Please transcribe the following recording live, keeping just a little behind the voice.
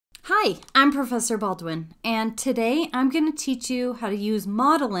Hi, I'm Professor Baldwin, and today I'm going to teach you how to use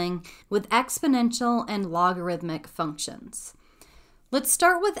modeling with exponential and logarithmic functions. Let's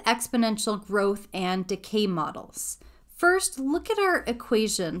start with exponential growth and decay models. First, look at our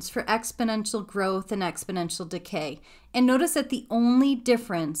equations for exponential growth and exponential decay, and notice that the only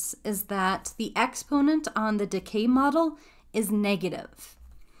difference is that the exponent on the decay model is negative.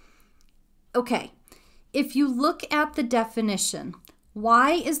 Okay, if you look at the definition,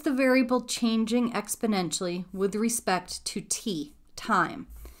 y is the variable changing exponentially with respect to t, time.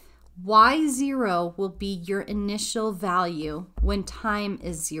 y0 will be your initial value when time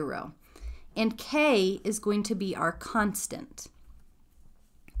is 0. And k is going to be our constant.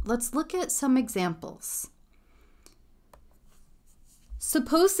 Let's look at some examples.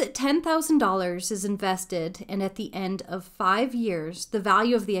 Suppose that $10,000 is invested and at the end of 5 years, the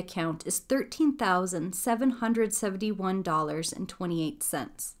value of the account is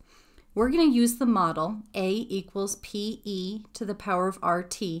 $13,771.28. We're going to use the model A equals PE to the power of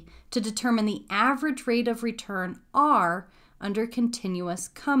RT to determine the average rate of return R under continuous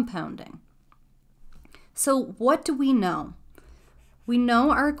compounding. So what do we know? We know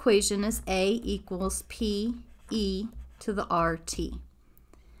our equation is A equals PE to the RT.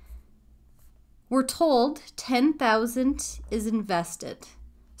 We're told 10,000 is invested.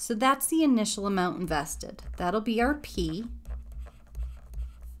 So that's the initial amount invested. That'll be our P.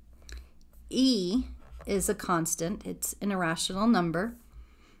 E is a constant. It's an irrational number.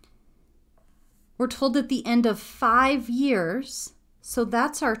 We're told at the end of 5 years, so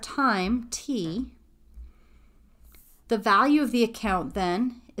that's our time, T. The value of the account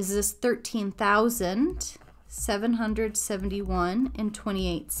then is this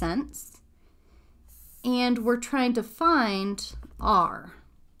 $13,771.28. And we're trying to find R.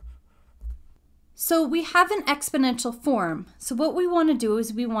 So we have an exponential form. So what we want to do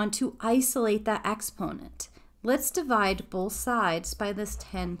is we want to isolate that exponent. Let's divide both sides by this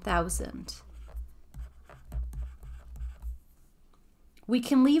 10,000. We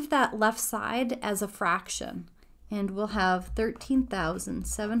can leave that left side as a fraction, and we'll have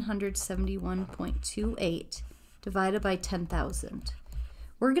 13,771.28 divided by 10,000.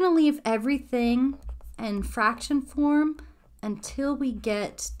 We're going to leave everything in fraction form until we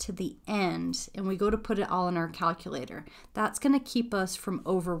get to the end and we go to put it all in our calculator. That's going to keep us from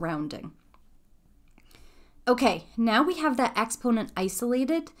over rounding. Okay, now we have that exponent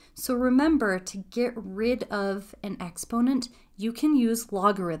isolated. So remember, to get rid of an exponent, you can use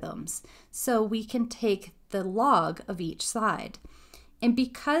logarithms. So we can take the log of each side. And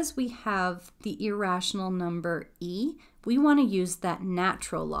because we have the irrational number e, we want to use that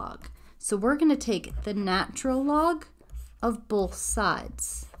natural log. So we're going to take the natural log of both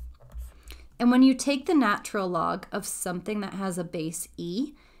sides. And when you take the natural log of something that has a base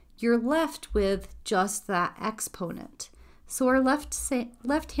e, you're left with just that exponent. So our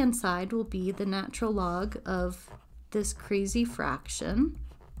left-hand side will be the natural log of this crazy fraction.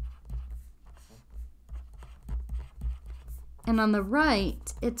 And on the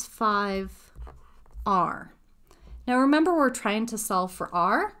right, it's 5r. Now remember, we're trying to solve for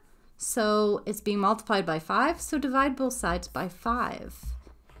r. So it's being multiplied by 5, so divide both sides by 5.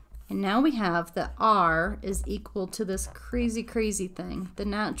 And now we have that r is equal to this crazy thing, the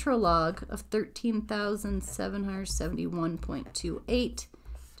natural log of 13,771.28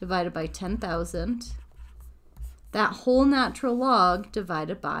 divided by 10,000. That whole natural log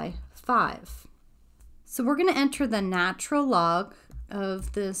divided by 5. So we're going to enter the natural log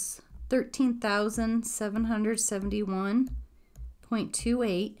of this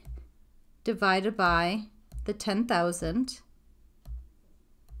 13,771.28 divided by the 10,000.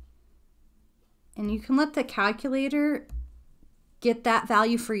 And you can let the calculator get that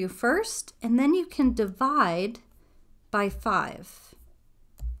value for you first, and then you can divide by 5.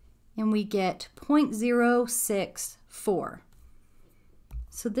 And we get 0.064.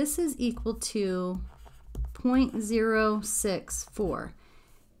 So this is equal to 0.064.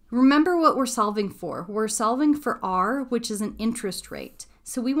 Remember what we're solving for. We're solving for R, which is an interest rate.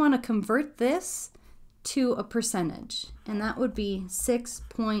 So we want to convert this to a percentage, and that would be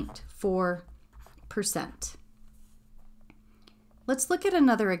 6.4%. Let's look at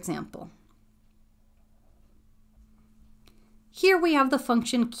another example. Here we have the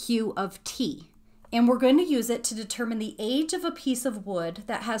function q of t, and we're going to use it to determine the age of a piece of wood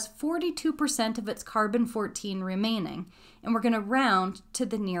that has 42% of its carbon-14 remaining, and we're going to round to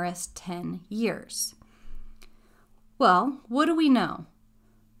the nearest 10 years. Well, what do we know?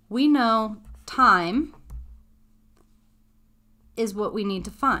 We know time is what we need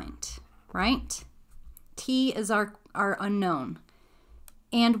to find, right? T is our unknown.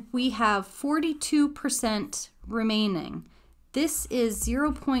 and we have 42% remaining. This is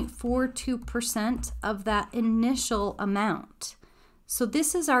 0.42% of that initial amount. So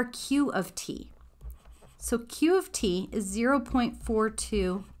this is our Q of t. So Q of t is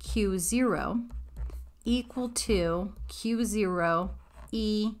 0.42 Q0 equal to Q0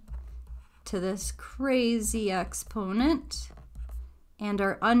 e to this crazy exponent and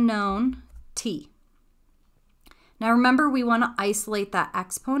our unknown t. Now remember, we want to isolate that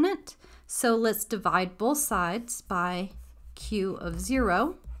exponent, so let's divide both sides by Q of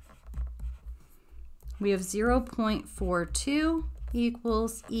 0. We have 0.42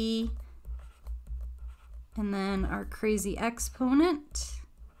 equals e, and then our crazy exponent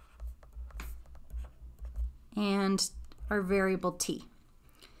and our variable t.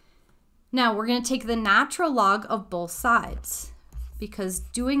 Now we're going to take the natural log of both sides, because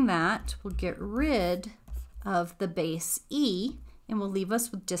doing that will get rid of the base e and will leave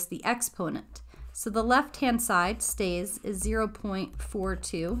us with just the exponent. So the left-hand side stays is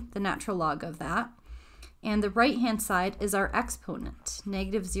 0.42, the natural log of that, and the right-hand side is our exponent,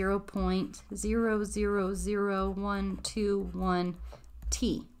 negative 0.000121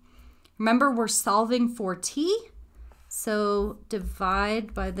 t. Remember, we're solving for t, so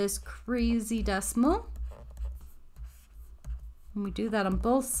divide by this crazy decimal. And we do that on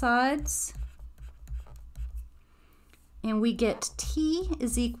both sides. And we get t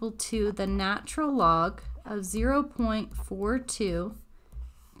is equal to the natural log of 0.42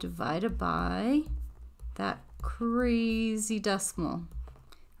 divided by that crazy decimal.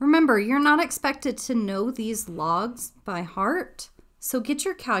 Remember, you're not expected to know these logs by heart, so get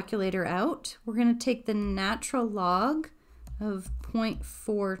your calculator out. We're going to take the natural log of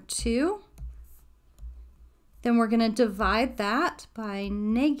 0.42. Then we're going to divide that by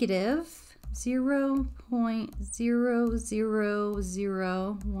negative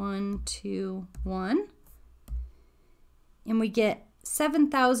 0.000121, and we get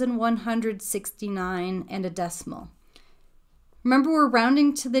 7,169 and a decimal. Remember, we're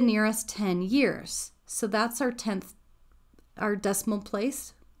rounding to the nearest 10 years, so that's our decimal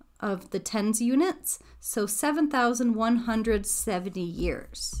place of the tens units, so 7,170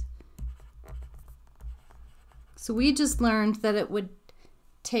 years. So we just learned that it would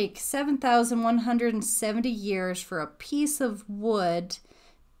take 7,170 years for a piece of wood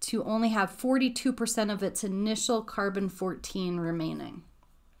to only have 42% of its initial carbon-14 remaining.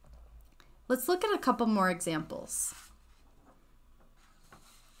 Let's look at a couple more examples.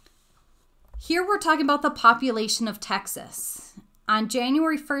 Here we're talking about the population of Texas. On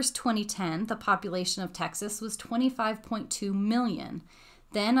January 1st, 2010, the population of Texas was 25.2 million.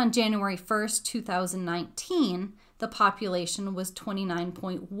 Then on January 1st, 2019, the population was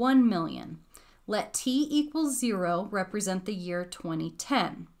 29.1 million. Let t equals 0 represent the year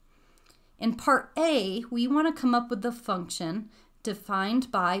 2010. In part A, we want to come up with the function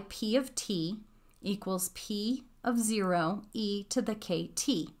defined by p of t equals p of 0 e to the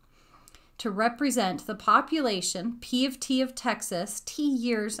kt to represent the population p of t of Texas t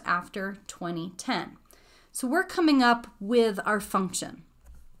years after 2010. So we're coming up with our function.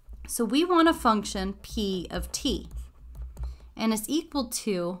 So we want a function p of t, and it's equal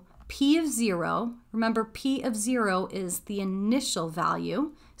to p of 0. Remember, p of 0 is the initial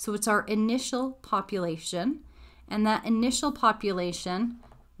value, so it's our initial population, and that initial population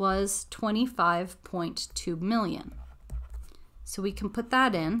was 25.2 million. So we can put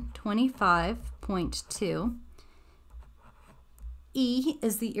that in, 25.2. E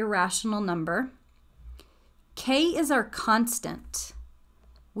is the irrational number. K is our constant.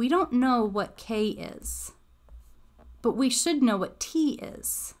 We don't know what K is, but we should know what T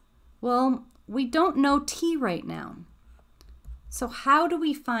is. Well, we don't know T right now. So how do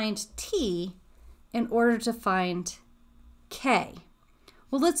we find T in order to find K?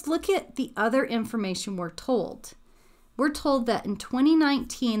 Well, let's look at the other information we're told. We're told that in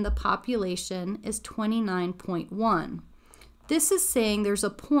 2019, the population is 29.1. This is saying there's a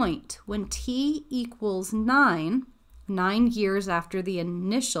point when T equals 9 years after the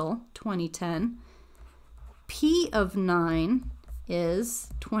initial 2010, P of 9 is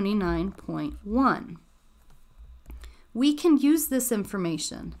 29.1. We can use this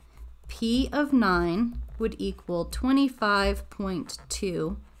information. P of 9 would equal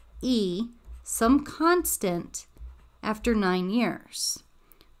 25.2 E, some constant, after 9 years.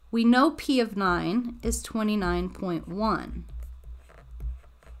 We know P of 9 is 29.1.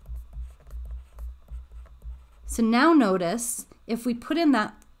 So now notice, if we put in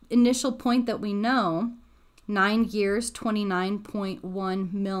that initial point that we know, 9 years,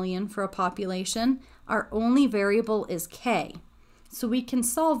 29.1 million for a population, our only variable is K. So we can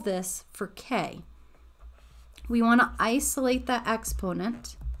solve this for k. We want to isolate that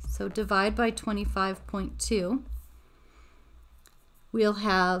exponent, so divide by 25.2. We'll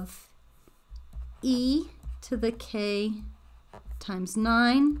have e to the k times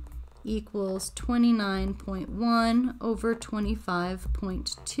 9 equals 29.1 over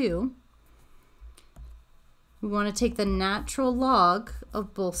 25.2. We want to take the natural log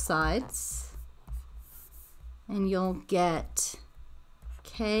of both sides, and you'll get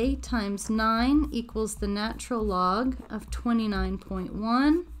k times 9 equals the natural log of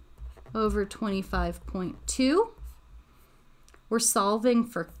 29.1 over 25.2. We're solving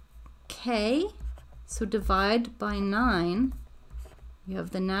for k, so divide by 9. You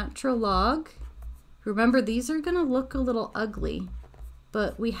have the natural log. Remember, these are going to look a little ugly,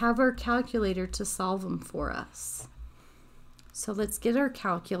 but we have our calculator to solve them for us. So let's get our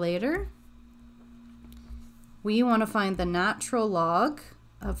calculator. We want to find the natural log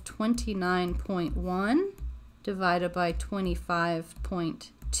of 29.1 divided by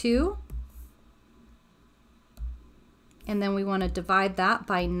 25.2. And then we want to divide that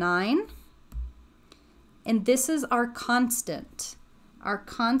by 9. And this is our constant. Our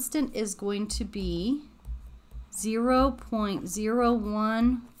constant is going to be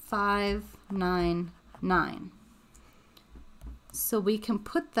 0.01599. So we can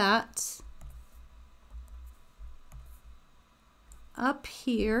put that up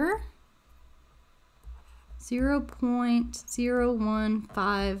here,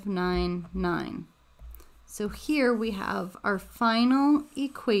 0.01599. So here we have our final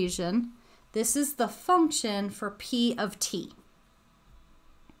equation. This is the function for p of t.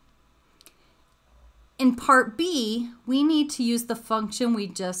 In part B, we need to use the function we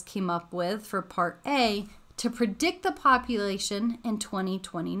just came up with for part A to predict the population in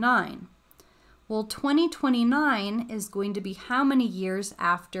 2029. Well, 2029 is going to be how many years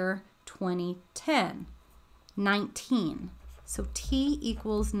after 2010? 19. So t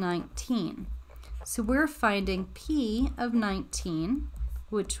equals 19. So we're finding p of 19,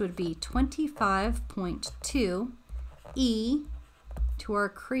 which would be 25.2 e to our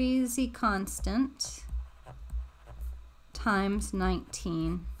crazy constant times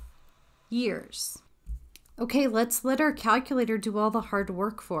 19 years. Okay, let's let our calculator do all the hard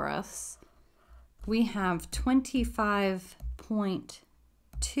work for us. We have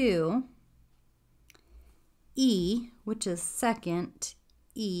 25.2 e, which is second,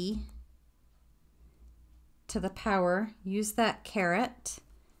 e to the power, use that caret,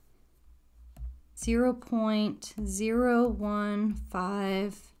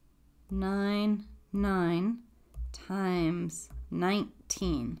 0.01599 times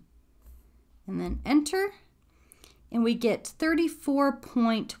 19. And then enter, and we get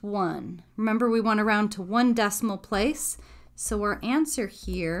 34.1. Remember, we want to round to one decimal place, so our answer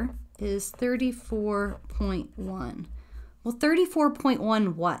here is 34.1. Well,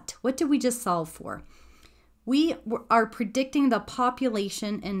 34.1 what? What did we just solve for? We are predicting the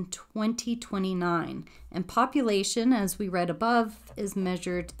population in 2029, and population, as we read above, is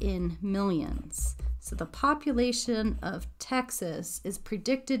measured in millions. So the population of Texas is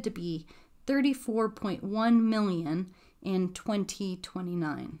predicted to be 34.1 million in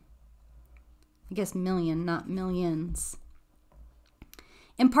 2029. I guess million, not millions.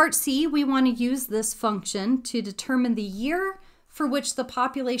 In part C, we want to use this function to determine the year for which the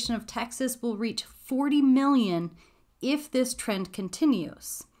population of Texas will reach 40 million if this trend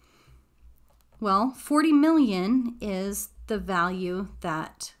continues. Well, 40 million is the value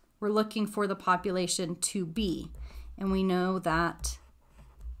that we're looking for the population to be. And we know that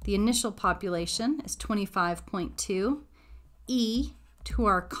the initial population is 25.2, e to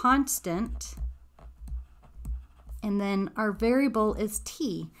our constant, and then our variable is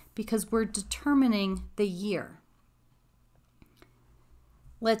t because we're determining the year.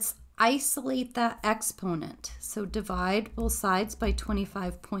 Let's isolate that exponent. So divide both sides by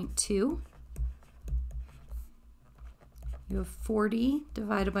 25.2. You have 40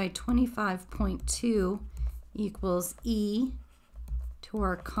 divided by 25.2 equals e to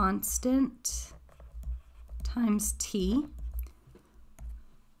our constant times t.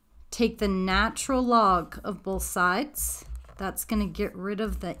 Take the natural log of both sides. That's going to get rid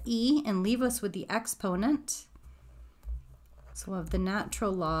of the e and leave us with the exponent. So we'll have the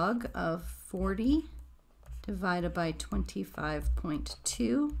natural log of 40 divided by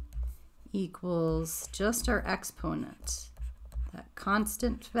 25.2 equals just our exponent, that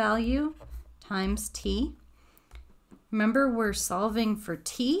constant value times t. Remember, we're solving for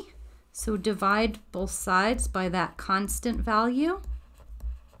t, so divide both sides by that constant value.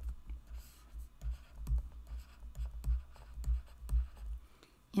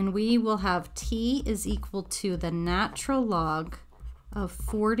 And we will have t is equal to the natural log of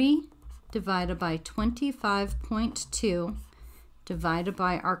 40 divided by 25.2 divided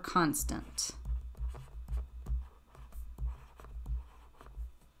by our constant.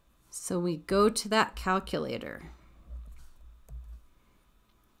 So we go to that calculator.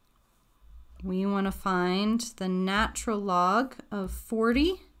 We want to find the natural log of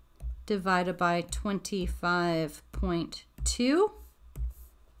 40 divided by 25.2.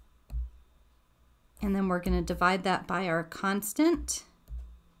 And then we're going to divide that by our constant.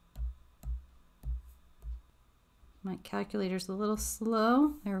 My calculator's a little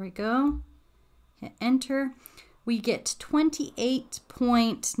slow. There we go. Hit enter. We get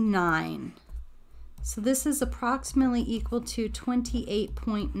 28.9. So this is approximately equal to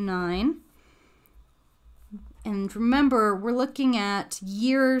 28.9. And remember, we're looking at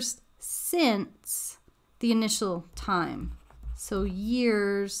years since the initial time. So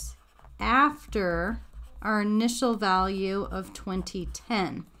years after our initial value of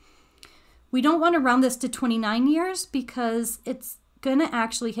 2010. We don't want to round this to 29 years because it's going to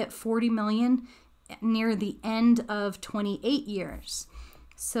actually hit 40 million near the end of 28 years.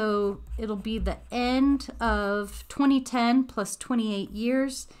 So it'll be the end of 2010 plus 28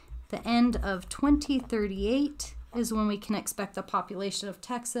 years. The end of 2038 is when we can expect the population of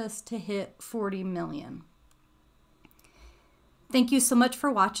Texas to hit 40 million. Thank you so much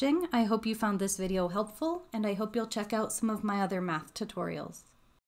for watching. I hope you found this video helpful, and I hope you'll check out some of my other math tutorials.